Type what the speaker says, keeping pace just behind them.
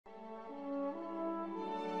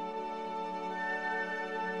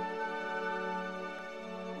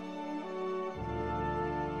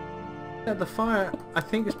Yeah, the fire, I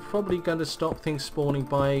think, is probably going to stop things spawning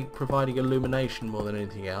by providing illumination more than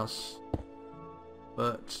anything else.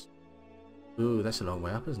 But, ooh, that's a long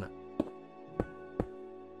way up, isn't it?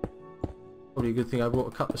 Probably a good thing I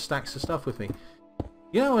brought a couple of stacks of stuff with me.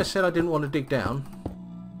 You know, I said I didn't want to dig down.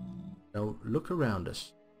 Now, look around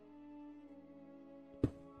us.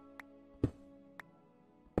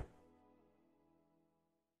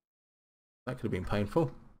 That could have been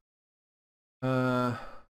painful.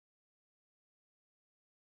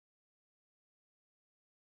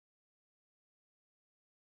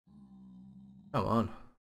 Come on.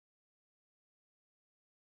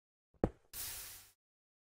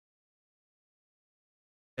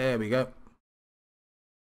 There we go.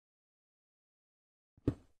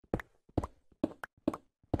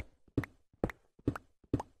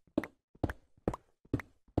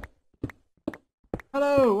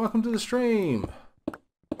 Hello, welcome to the stream.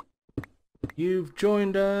 You've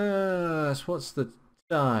joined us. What's the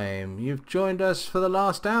time? You've joined us for the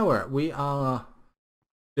last hour. We are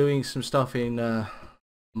doing some stuff in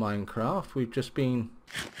Minecraft. We've just been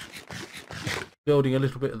building a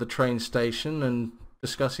little bit of the train station and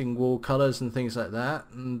discussing wall colours and things like that.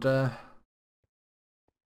 And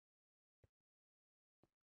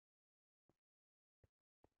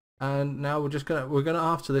now we're gonna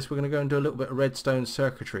after this we're gonna go and do a little bit of redstone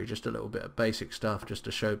circuitry, just a little bit of basic stuff just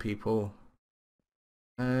to show people.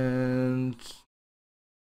 And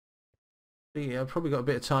yeah, I've probably got a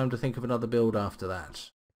bit of time to think of another build after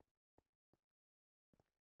that.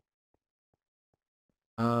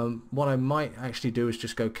 What I might actually do is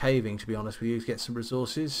just go caving, to be honest with you, to get some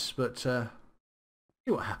resources, but see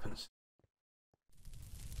what happens.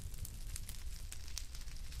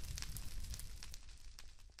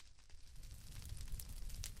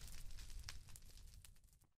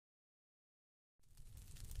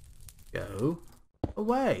 Go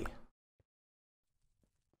away.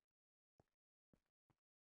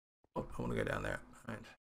 Oh, I want to go down there. Right.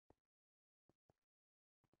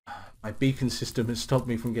 My beacon system has stopped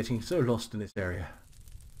me from getting so lost in this area.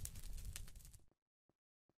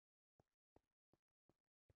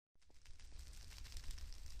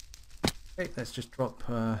 Okay, let's just drop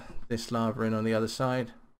this lava in on the other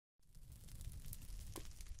side.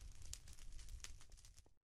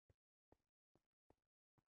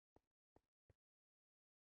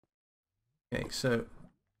 Okay, so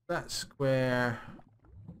that square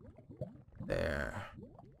there.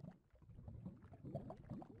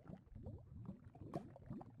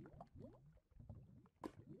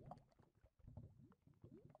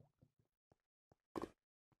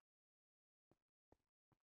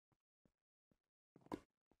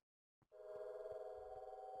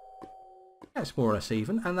 That's more or less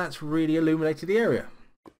even, and that's really illuminated the area.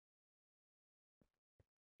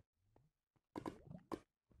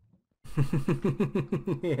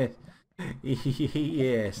 Yes,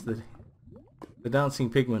 yes, the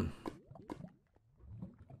dancing pigman.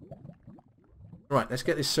 Right, let's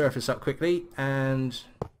get this surface up quickly and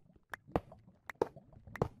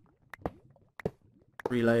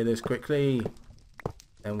relay this quickly,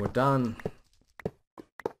 and we're done.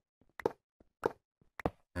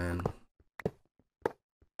 And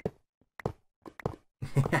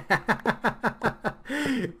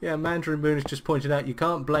yeah, Mandarin Moon has just pointed out you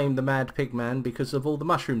can't blame the mad pig man because of all the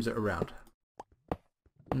mushrooms that are around.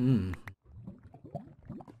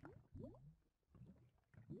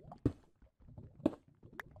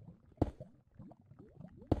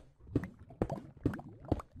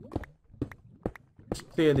 Just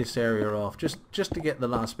clear this area off, just to get the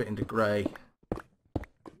last bit into grey.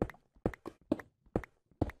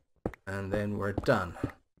 And then we're done.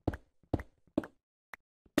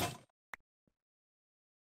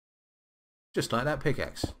 Just like that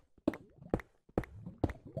pickaxe.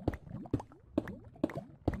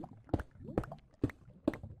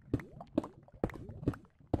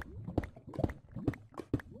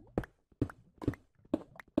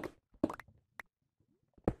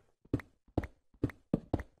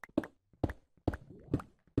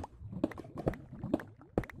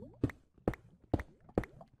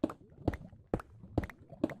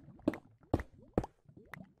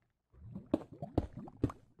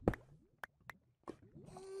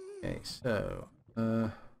 Okay, so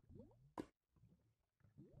I'm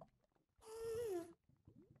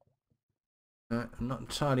not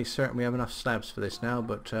entirely certain we have enough slabs for this now,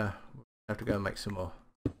 but we'll have to go and make some more.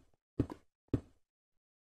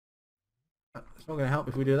 It's not going to help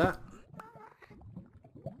if we do that.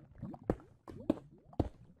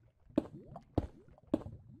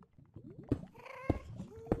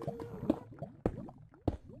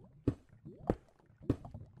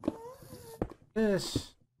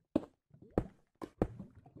 Yes.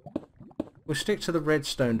 we'll stick to the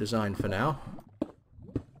redstone design for now.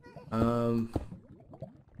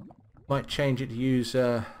 Might change it to use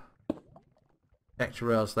vector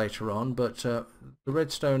rails later on, but the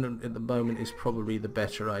redstone at the moment is probably the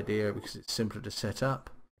better idea because it's simpler to set up.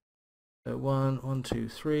 So 1, 2,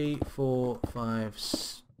 3, 4, 5,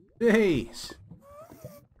 6.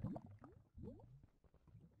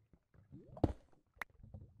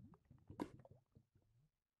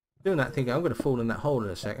 Doing that thinking I'm going to fall in that hole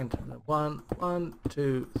in a second. 1,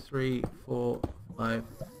 2, 3, 4, 5.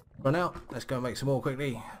 Run out. Let's go and make some more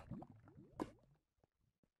quickly.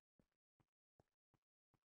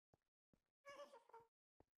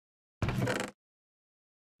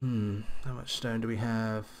 How much stone do we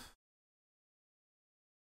have?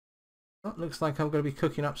 Oh, looks like I'm going to be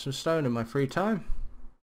cooking up some stone in my free time.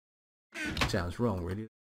 Sounds wrong, really.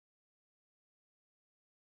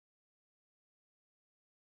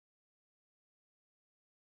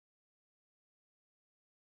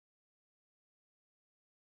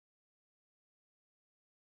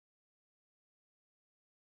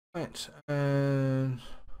 Right, and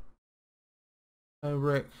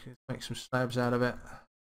brick, make some slabs out of it.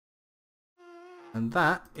 And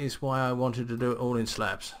that is why I wanted to do it all in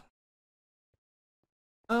slabs.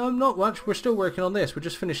 Not much, we're still working on this, we're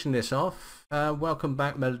just finishing this off. Welcome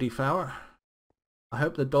back, Melody Flower. I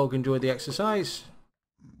hope the dog enjoyed the exercise.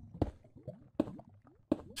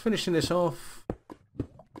 Just finishing this off.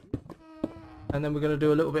 And then we're going to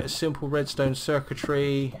do a little bit of simple redstone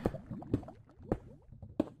circuitry.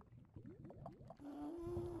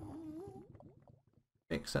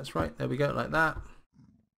 That's right, there we go, like that.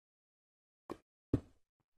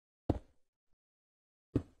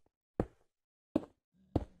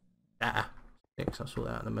 I'll sort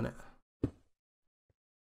that out in a minute.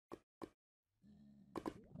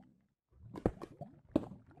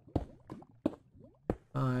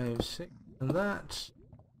 Five, 6, and that.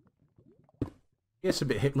 It's a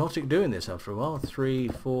bit hypnotic doing this after a while. 3,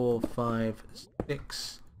 4, 5,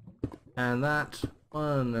 6, and that.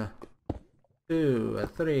 1, 2,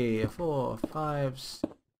 3, 4, 5,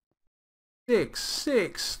 6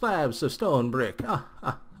 slabs of stone brick. Oh,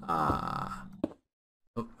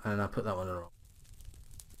 and I put that one wrong.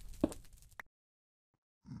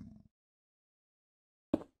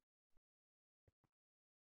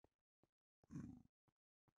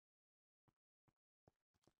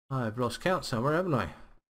 I've lost count somewhere, haven't I?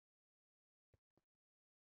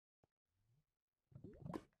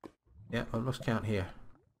 Yeah, I've lost count here.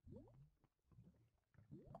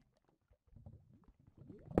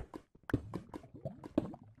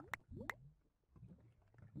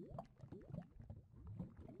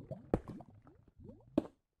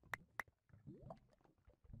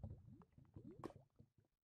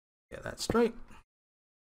 Get that straight.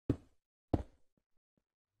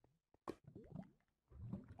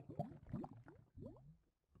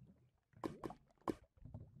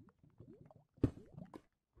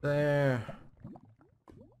 There.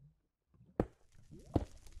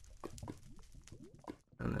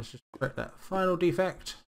 And let's just correct that final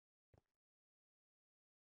defect.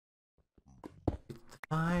 It's the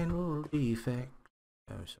final defect.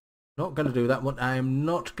 Oh, so not going to do that one. I am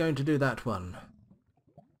not going to do that one.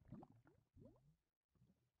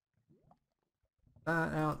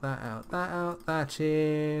 That out, that out, that out, that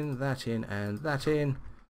in, and that in.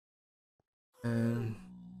 And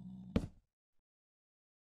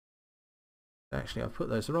actually, I've put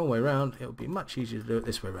those the wrong way around. It would be much easier to do it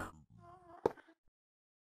this way around.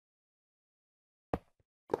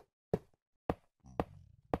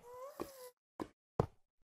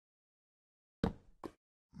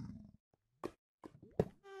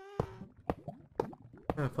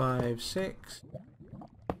 And 5, 6.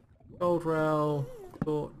 Gold rail,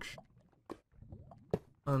 torch.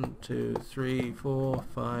 1, 2, 3, 4,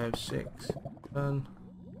 5, 6, 7.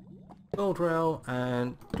 Gold rail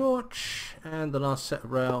and torch, and the last set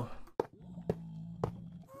of rail.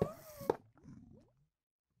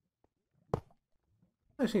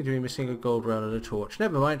 I seem to be missing a gold rail and a torch.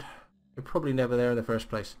 Never mind. They're probably never there in the first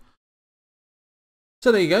place.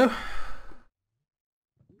 So there you go.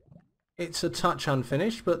 It's a touch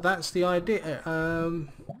unfinished, but that's the idea.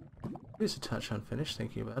 It is a touch unfinished,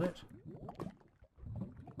 thinking about it.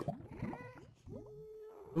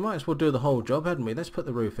 We might as well do the whole job, hadn't we? Let's put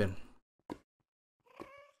the roof in.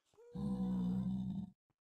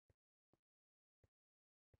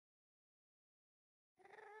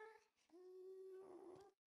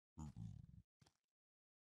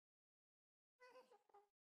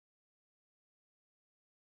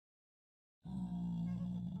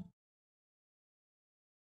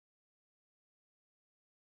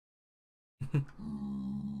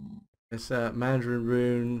 As Mandarin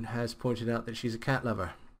Rune has pointed out that she's a cat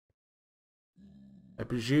lover. I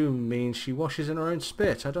presume means she washes in her own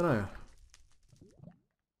spit. I don't know. I'm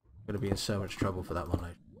going to be in so much trouble for that one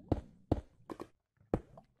later.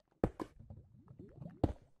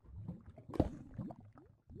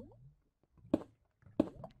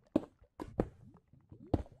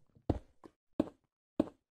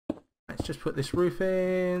 Let's just put this roof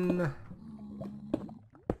in.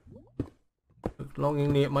 Look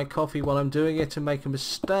longingly at my coffee while I'm doing it and make a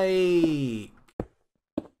mistake.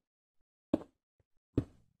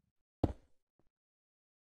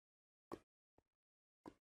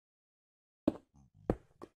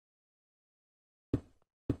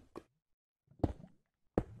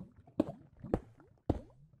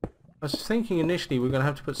 I was thinking initially we're going to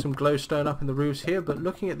have to put some glowstone up in the roofs here, but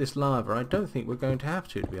looking at this lava, I don't think we're going to have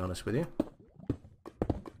to be honest with you.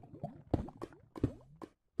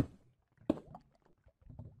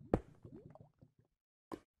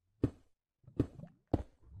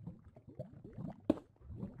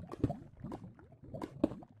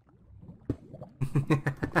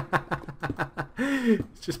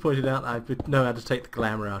 It's just pointed out that I know how to take the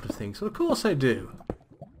glamour out of things. Well, of course I do.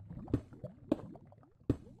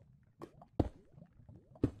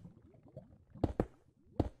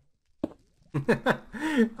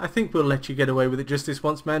 I think we'll let you get away with it just this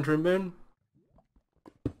once, Mandarin Moon.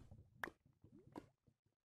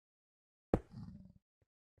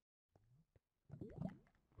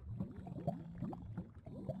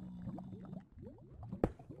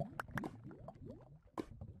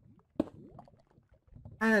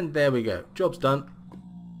 And there we go. Job's done.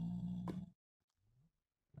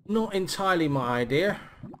 Not entirely my idea.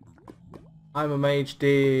 I'm a Mage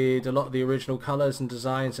did a lot of the original colours and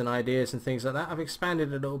designs and ideas and things like that. I've expanded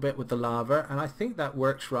a little bit with the lava, and I think that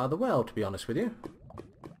works rather well, to be honest with you.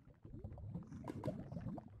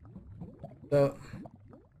 So,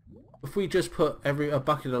 if we just put a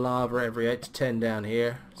bucket of lava every 8 to 10 down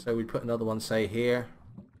here, so we put another one, say, here.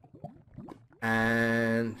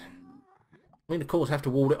 And I mean, of course, have to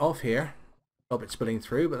wall it off here. Stop it spilling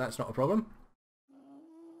through, but that's not a problem.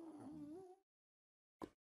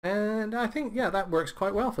 And I think, yeah, that works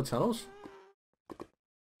quite well for tunnels.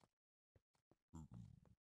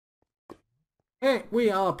 Hey, we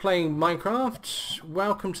are playing Minecraft.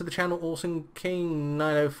 Welcome to the channel, Awesome King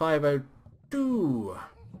 90502.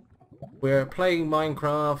 We're playing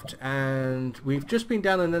Minecraft, and we've just been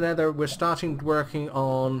down in the Nether. We're starting working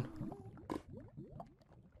on...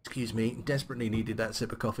 Excuse me, desperately needed that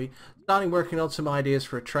sip of coffee. Starting working on some ideas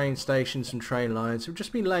for a train station, some train lines. We've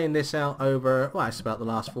just been laying this out over, well, it's about the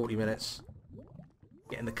last 40 minutes.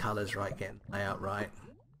 Getting the colours right, getting the layout right.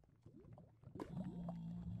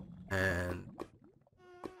 And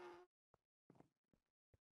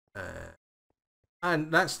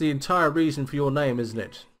that's the entire reason for your name, isn't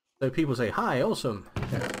it? So people say, hi, awesome.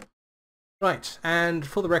 Yeah. Right, and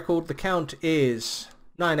for the record, the count is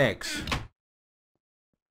 9 eggs.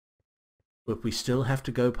 But we still have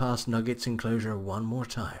to go past Nugget's enclosure one more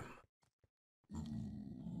time.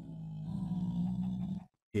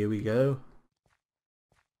 Here we go.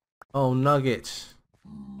 Oh, Nugget.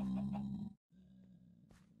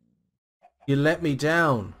 You let me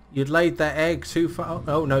down. You laid that egg too far.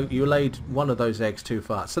 Oh, no, you laid one of those eggs too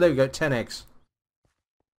far. So there we go, 10 eggs.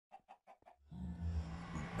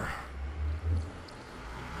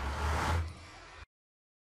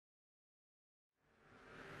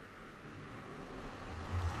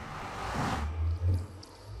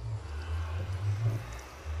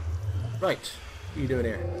 Right, what are you doing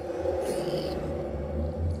here?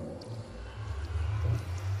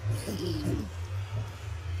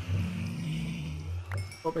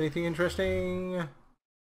 Pop anything interesting?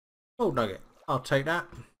 Oh, nugget. I'll take that.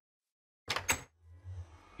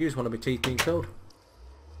 You just want to be teeth being filled.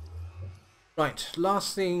 Right,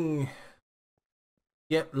 last thing...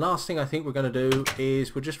 Yep, last thing I think we're going to do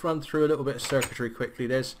is we'll just run through a little bit of circuitry quickly.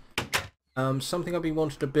 There's something I've been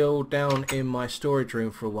wanting to build down in my storage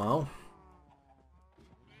room for a while.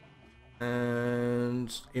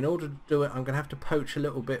 And in order to do it, I'm going to have to poach a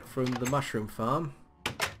little bit from the mushroom farm.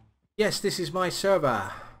 Yes, this is my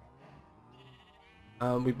server.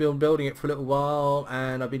 We've been building it for a little while,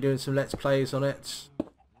 and I've been doing some Let's Plays on it.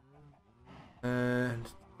 And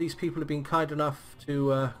these people have been kind enough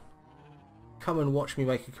to come and watch me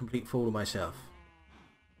make a complete fool of myself.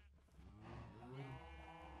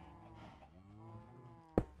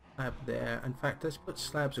 Slab there. In fact, let's put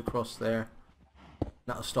slabs across there.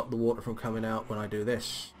 That'll stop the water from coming out when I do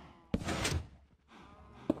this. Am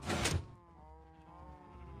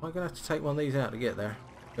I going to have to take one of these out to get there?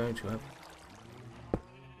 I'm going to have.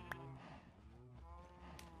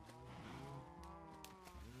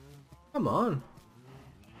 Come on.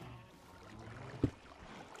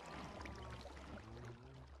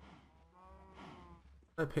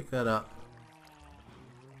 I pick that up.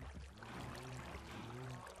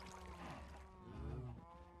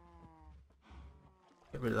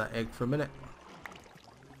 Get rid of that egg for a minute.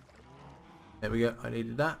 There we go. I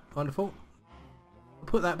needed that. Wonderful. I'll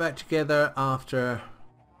put that back together after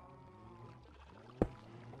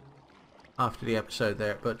the episode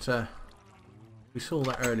there, but we saw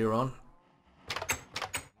that earlier on.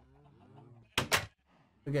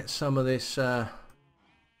 We get some of this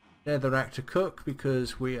netherrack to cook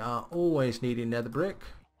because we are always needing nether brick.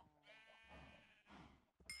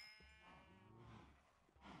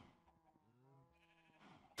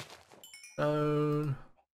 Stone.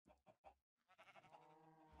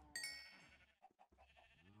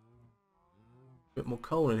 Bit more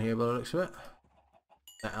coal in here by the looks of it.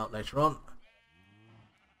 That out later on.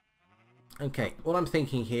 Okay, what I'm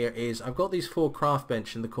thinking here is I've got these 4 craft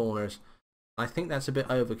bench in the corners. I think that's a bit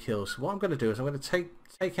overkill. So what I'm going to do is I'm going to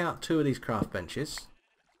take out 2 of these craft benches,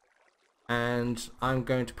 and I'm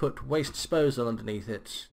going to put waste disposal underneath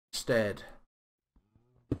it instead.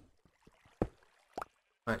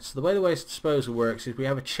 Right, so the way the waste disposal works is we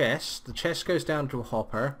have a chest. The chest goes down to a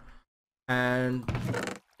hopper, and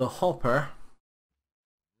the hopper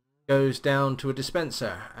goes down to a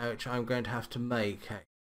dispenser, which I'm going to have to make.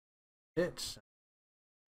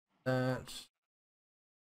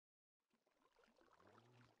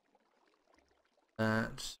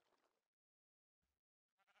 That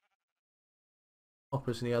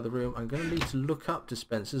hoppers in the other room. I'm going to need to look up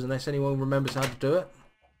dispensers unless anyone remembers how to do it.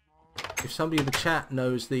 If somebody in the chat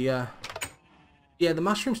knows the yeah, the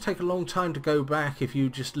mushrooms take a long time to go back if you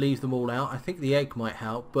just leave them all out. I think the egg might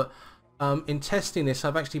help, but in testing this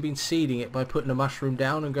I've actually been seeding it by putting a mushroom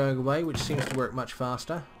down and going away, which seems to work much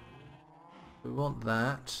faster. We want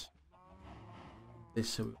that.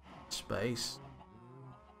 This space.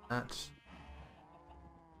 That.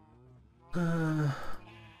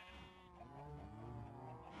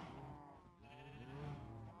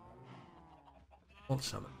 Want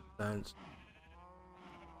some stones.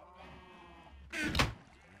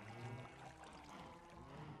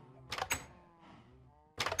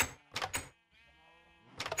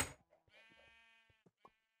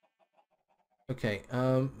 Okay,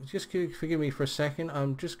 just forgive me for a second.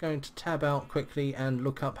 I'm just going to tab out quickly and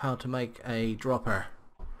look up how to make a dropper.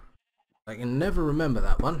 I can never remember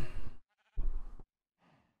that one.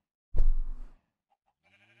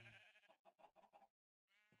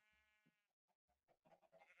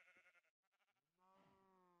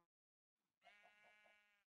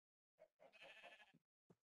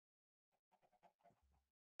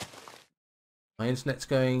 My internet's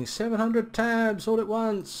going 700 tabs all at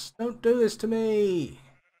once. Don't do this to me.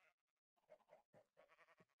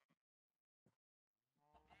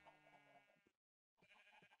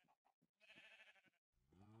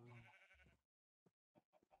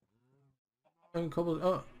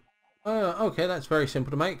 Oh, okay, that's very simple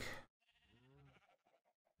to make.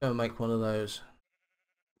 Go make one of those.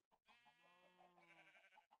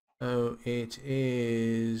 So it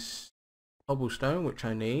is cobblestone, which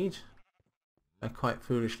I need. I quite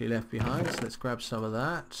foolishly left behind, so let's grab some of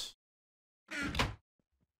that.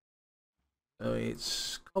 So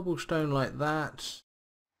it's cobblestone like that,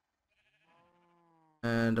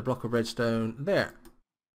 and a block of redstone there,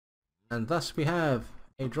 and thus we have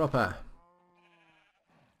a dropper.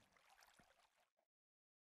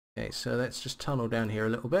 Okay, so let's just tunnel down here a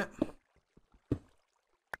little bit.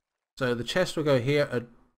 So the chest will go here,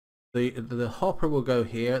 the hopper will go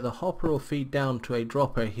here, the hopper will feed down to a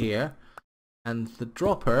dropper here, and the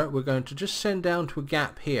dropper we're going to just send down to a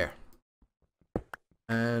gap here.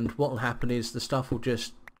 And what will happen is the stuff will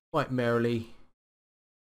just quite merrily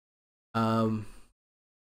despawn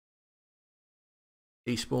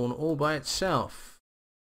all by itself.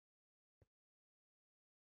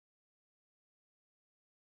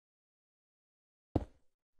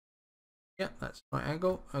 Yeah, that's the right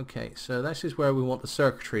angle. Okay, so this is where we want the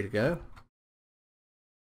circuitry to go.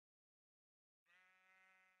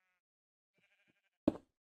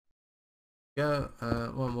 Go,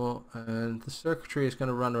 one more, and the circuitry is going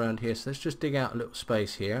to run around here, so let's just dig out a little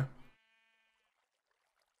space here.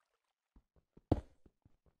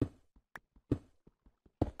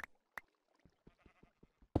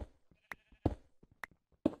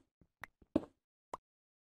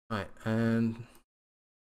 Right, and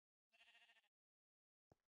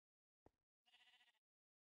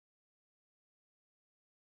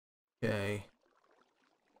okay.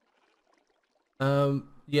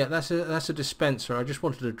 Yeah, that's a dispenser. I just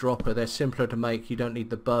wanted a dropper. They're simpler to make. You don't need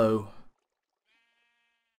the bow.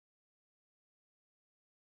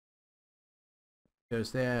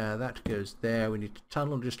 goes there, that goes there. We need to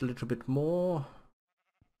tunnel just a little bit more.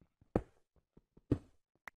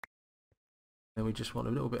 And we just want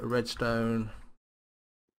a little bit of redstone.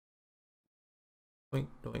 Doink,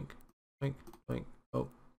 doink, doink, doink. Oh.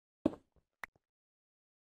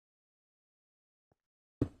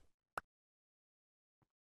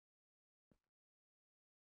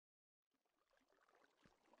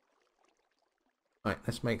 Right,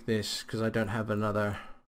 let's make this, because I don't have another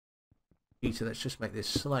heater, let's just make this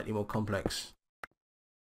slightly more complex.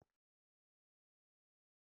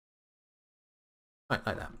 Right,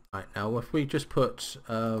 like that. Right, now if we just put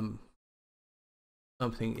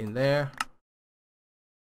something in there,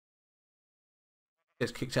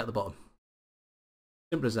 gets kicked out the bottom.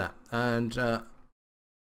 Simple as that. And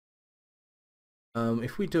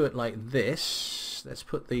if we do it like this, let's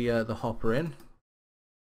put the hopper in.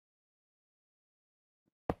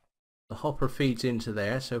 The hopper feeds into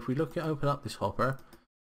there, so if we open up this hopper,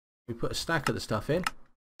 we put a stack of the stuff in.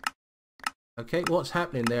 Okay, what's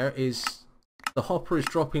happening there is the hopper is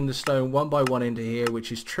dropping the stone one by one into here,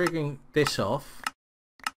 which is triggering this off,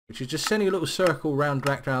 which is just sending a little circle round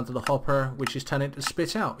back down to the hopper, which is telling it to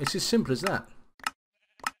spit out. It's as simple as that.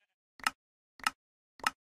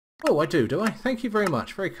 Oh, I do I? Thank you very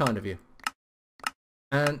much. Very kind of you.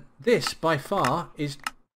 And this, by far, is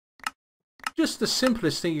just the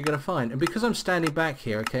simplest thing you're going to find. And because I'm standing back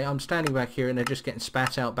here, okay, I'm standing back here and they're just getting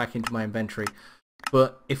spat out back into my inventory.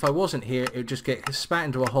 But if I wasn't here, it would just get spat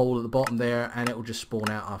into a hole at the bottom there and it will just spawn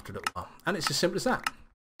out after a little while. And it's as simple as that.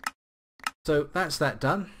 So that's that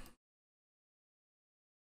done.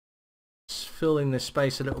 Just fill in this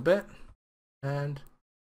space a little bit. And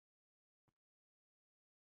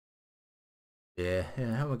yeah,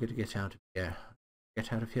 how am I going to get out of here?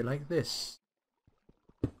 Get out of here like this.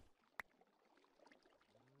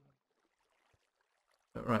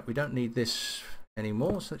 Right, we don't need this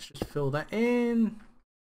anymore, so let's just fill that in.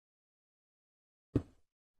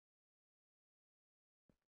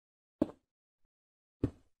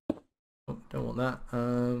 Oh, don't want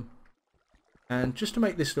that. And just to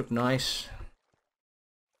make this look nice,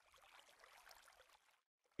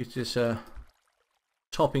 it's just a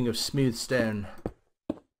topping of smooth stone.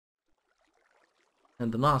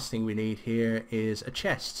 And the last thing we need here is a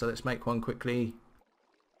chest, so let's make one quickly.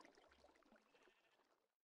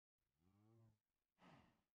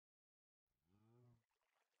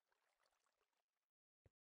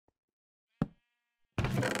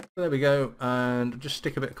 There we go, and just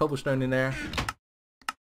stick a bit of cobblestone in there.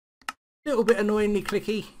 Little bit annoyingly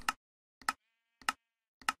clicky.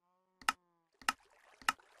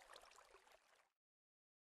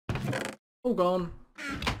 All gone.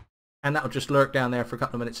 And that'll just lurk down there for a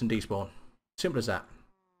couple of minutes and despawn. Simple as that.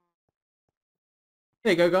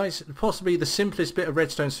 There you go, guys. Possibly the simplest bit of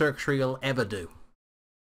redstone circuitry you'll ever do.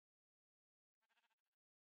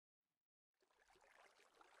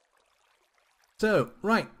 So,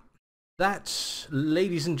 right. That's,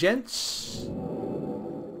 ladies and gents,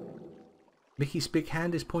 Mickey's big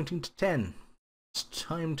hand is pointing to 10. It's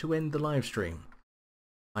time to end the live stream.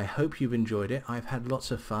 I hope you've enjoyed it. I've had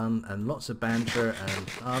lots of fun and lots of banter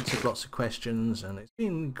and answered lots of questions, and it's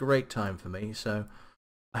been a great time for me, so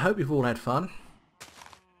I hope you've all had fun.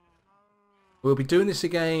 We'll be doing this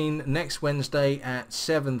again next Wednesday at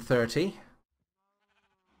 7:30.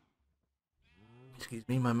 Excuse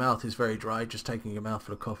me, my mouth is very dry, just taking a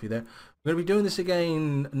mouthful of coffee there. We're going to be doing this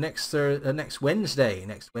again next Wednesday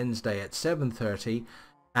at 7:30,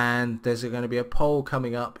 and there's going to be a poll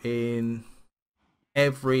coming up in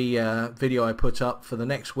every video I put up for the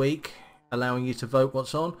next week, allowing you to vote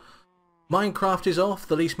what's on. Minecraft is off.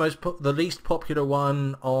 The least popular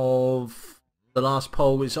one of the last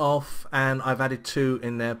poll is off, and I've added 2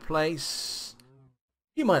 in their place.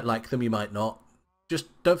 You might like them, you might not. Just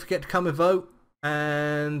don't forget to come and vote.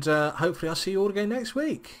 And hopefully I'll see you all again next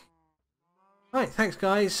week. Right, thanks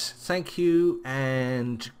guys, thank you,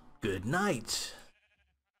 and good night.